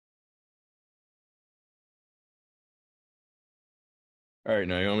All right,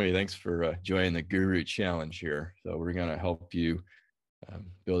 Naomi, thanks for joining the Guru Challenge here. So we're going to help you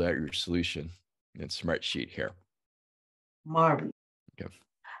build out your solution in Smartsheet here. Marvelous. Okay.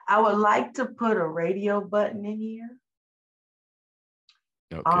 I would like to put a radio button in here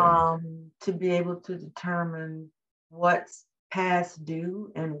Okay. to be able to determine what's past due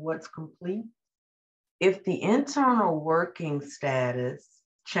and what's complete. If the internal working status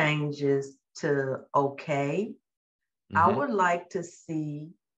changes to okay, I Mm-hmm. would like to see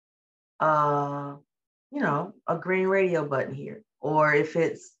uh, a green radio button here. Or if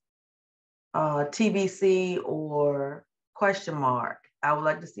it's TBC or question mark, I would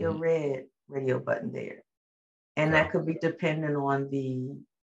like to see a Mm-hmm. red radio button there. And Okay. that could be dependent on the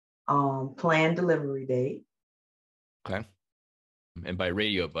planned delivery date. Okay. And by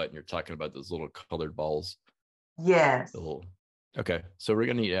radio button, you're talking about those little colored balls. Yes. The little. Okay. So we're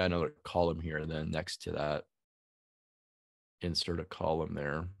going to need to add another column here, and then next to that, insert a column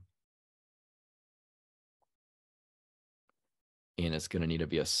there. And it's going to need to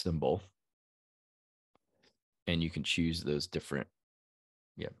be a symbol. And you can choose those different.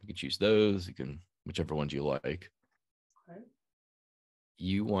 Yeah, you can choose those. You can, whichever ones you like. Okay.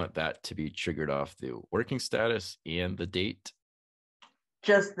 You want that to be triggered off the working status and the date.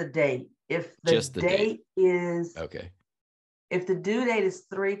 Just the date. If the Just the date. date is, Okay. if the due date is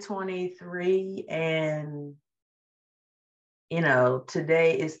 3/23 and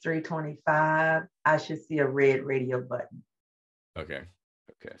today is 3/25, I should see a red radio button. Okay.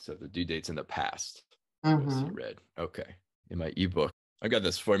 Okay. So the due date's in the past. You'll see Mm-hmm. red. Okay. In my ebook, I got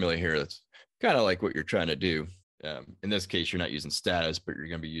this formula here that's kind of like what you're trying to do. In this case, you're not using status, but you're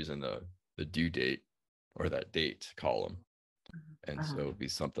going to be using the due date or that date column. And so it'd be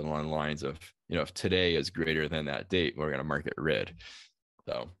something along the lines of, if today is greater than that date, we're going to mark it red.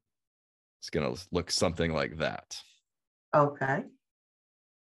 So it's going to look something like that. Okay.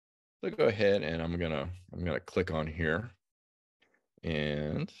 So go ahead and I'm gonna click on here,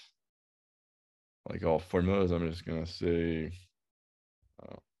 and like all formulas, I'm just gonna say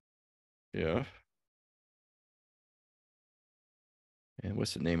yeah. And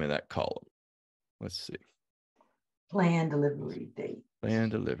what's the name of that column? Let's see. Planned delivery date.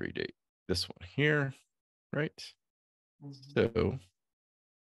 Planned delivery date. This one here, right? Mm-hmm. So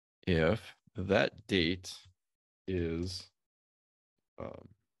if that date is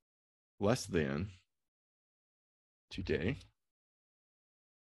less than today,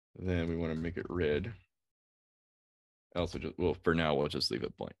 then we want to make it red. Also, for now, we'll just leave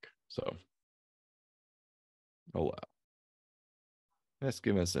it blank. So allow. That's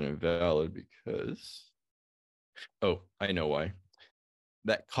giving us an invalid because, oh, I know why.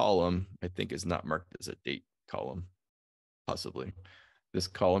 That column, I think, is not marked as a date column, possibly. This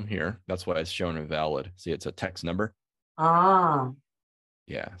column here, that's why it's shown invalid. See, it's a text number. Ah.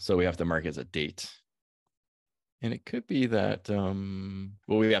 Yeah, so we have to mark it as a date. And it could be that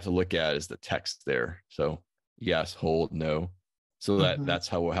what we have to look at is the text there. So yes, hold, no. So that's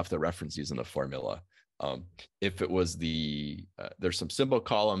how we'll have to reference using the formula. If it was there's some symbol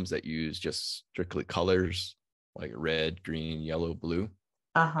columns that use just strictly colors like red, green, yellow, blue.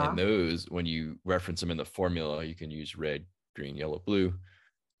 And those, when you reference them in the formula, you can use red, green, yellow, blue.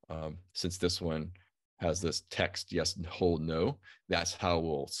 Since this one has this text, yes, hold, no, that's how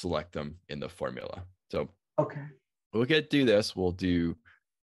we'll select them in the formula. So okay. We'll do this. We'll do,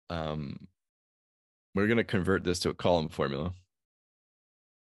 we're going to convert this to a column formula.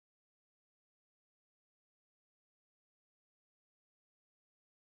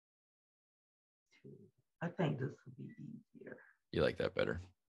 I think this would be easier. You like that better?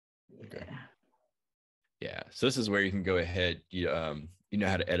 Yeah. Okay. Yeah. So this is where you can go ahead. You know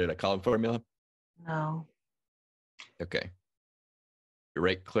how to edit a column formula? No. Okay. You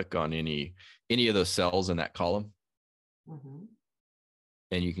right click on any of those cells in that column. Mm-hmm.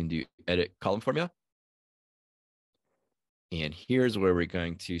 And you can do edit column formula. And here's where we're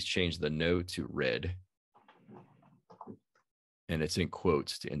going to change the no to red. And it's in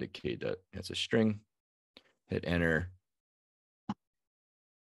quotes to indicate that it's a string. Hit enter.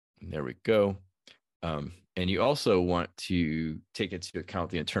 And there we go. And you also want to take into account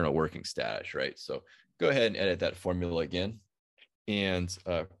the internal working status, right? So go ahead and edit that formula again. And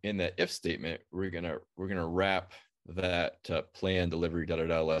in that if statement, we're gonna wrap that plan delivery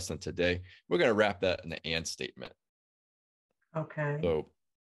less than today. We're gonna wrap that in the and statement. Okay. So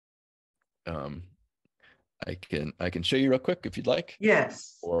I can show you real quick if you'd like.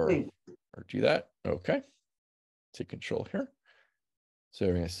 Yes. Or do that. Okay. Take control here. So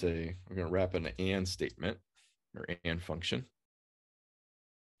we're going to say we're going to wrap in an and statement or and function.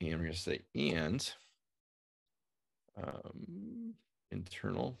 And we're going to say and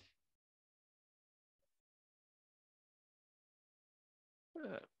internal.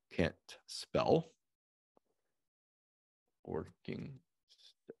 Can't spell. Working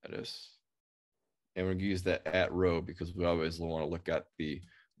status. And we're going to use that at row because we always want to look at the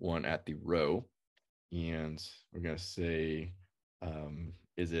one at the row. And we're going to say,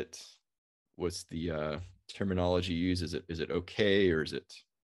 what's the terminology used? Is it okay, or is it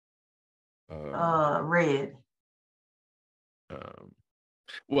red?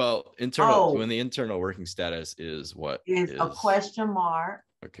 Well, when the internal working status is what is a question mark.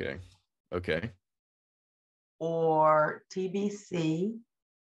 Okay. Or TBC.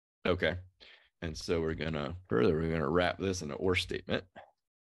 Okay. And so we're going to wrap this in an or statement. I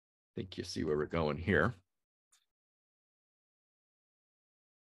think you see where we're going here.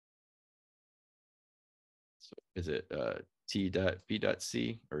 So is it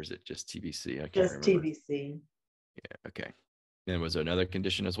T.B.C or is it just TBC? I can't remember. Just TBC. Yeah. Okay. And was there another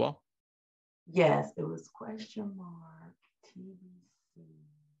condition as well? Yes, it was question mark TBC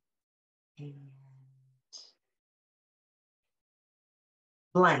and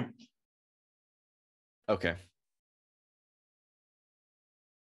blank. Okay.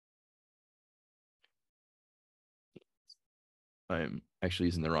 I'm actually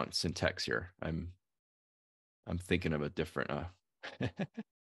using the wrong syntax here. I'm thinking of a different I'm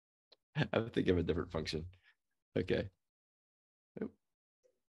thinking of a different function. Okay.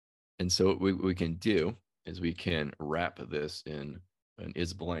 And so what we can do is we can wrap this in an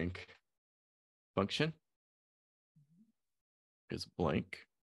is blank function. Is blank.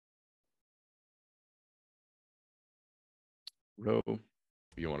 Row.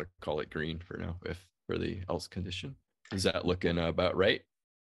 You want to call it green for now, for the else condition. Is that looking about right?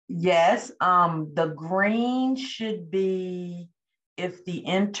 Yes. The green should be if the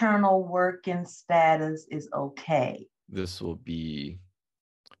internal working status is okay. This will be,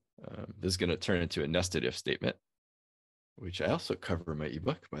 this is going to turn into a nested if statement, which I also cover in my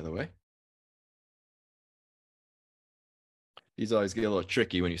ebook, by the way. These always get a little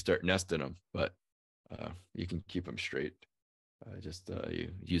tricky when you start nesting them, but you can keep them straight.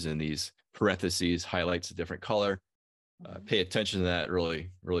 Using these parentheses highlights a different color. Pay attention to that.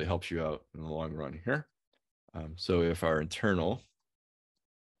 Really helps you out in the long run here. So if our internal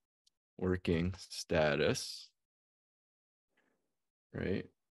working status, right,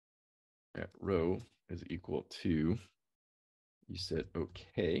 at row is equal to, you said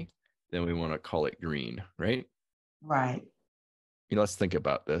okay, then we want to call it green, right? Right. Let's think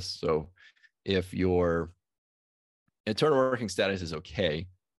about this. So if your internal working status is okay,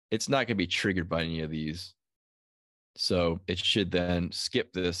 it's not going to be triggered by any of these. So it should then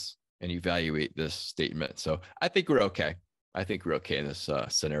skip this and evaluate this statement. So I think we're okay. In this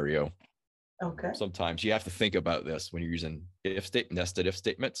scenario. Okay. Sometimes you have to think about this when you're using nested if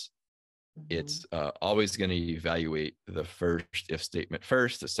statements. It's always going to evaluate the first if statement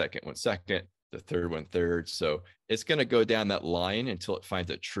first, the second one second, the third one third. So it's going to go down that line until it finds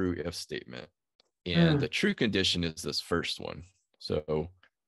a true if statement. And the true condition is this first one. So,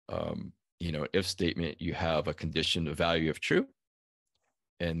 if statement, you have a condition of value of true,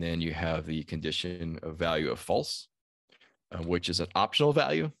 and then you have the condition of value of false, which is an optional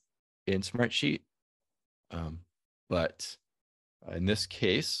value in Smartsheet. But in this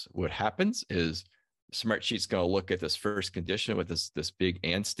case, what happens is Smartsheet's going to look at this first condition with this big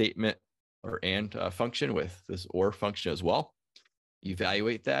and statement or and function with this or function as well.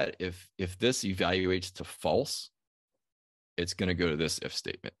 Evaluate that. If this evaluates to false, it's going to go to this if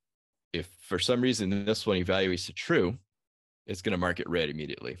statement. If for some reason this one evaluates to true, it's going to mark it red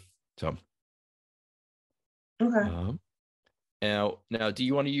immediately. So, okay. Now, do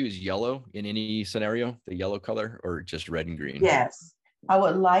you want to use yellow in any scenario, the yellow color, or just red and green? Yes, I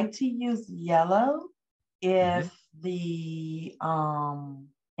would like to use yellow if the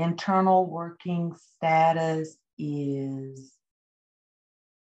internal working status is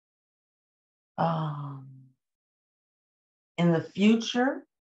in the future,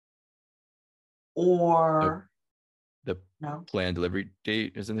 or the planned delivery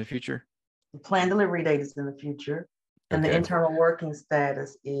date is in the future. The planned delivery date is in the future, and the internal working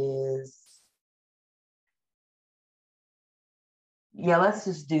status is. Yeah, let's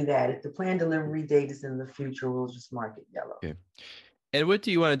just do that. If the planned delivery date is in the future, we'll just mark it yellow. Okay. And what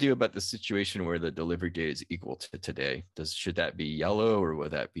do you want to do about the situation where the delivery date is equal to today? Should that be yellow, or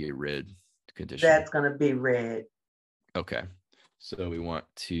would that be a red condition? That's going to be red. Okay. So we want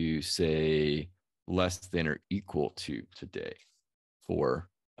to say less than or equal to today for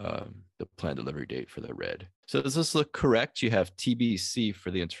the planned delivery date for the red. So does this look correct? You have TBC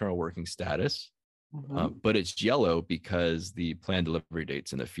for the internal working status. but it's yellow because the planned delivery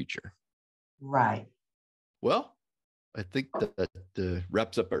date's in the future. Right. Well, I think that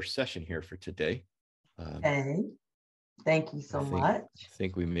wraps up our session here for today. Okay. Thank you so much. I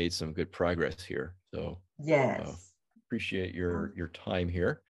think we made some good progress here. So yes, appreciate your time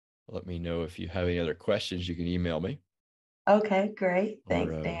here. Let me know if you have any other questions. You can email me. Okay, great.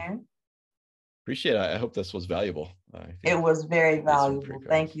 Thanks, Or, Darren. Appreciate it. I hope this was valuable. It was very valuable.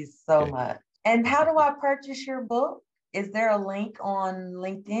 Thank you so much. And how do I purchase your book? Is there a link on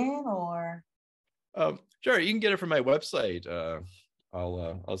LinkedIn or? Sure, you can get it from my website.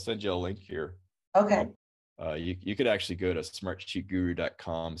 I'll send you a link here. Okay. You could actually go to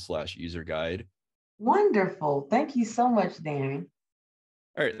smartsheetguru.com/user guide. Wonderful. Thank you so much, Darren.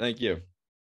 All right. Thank you.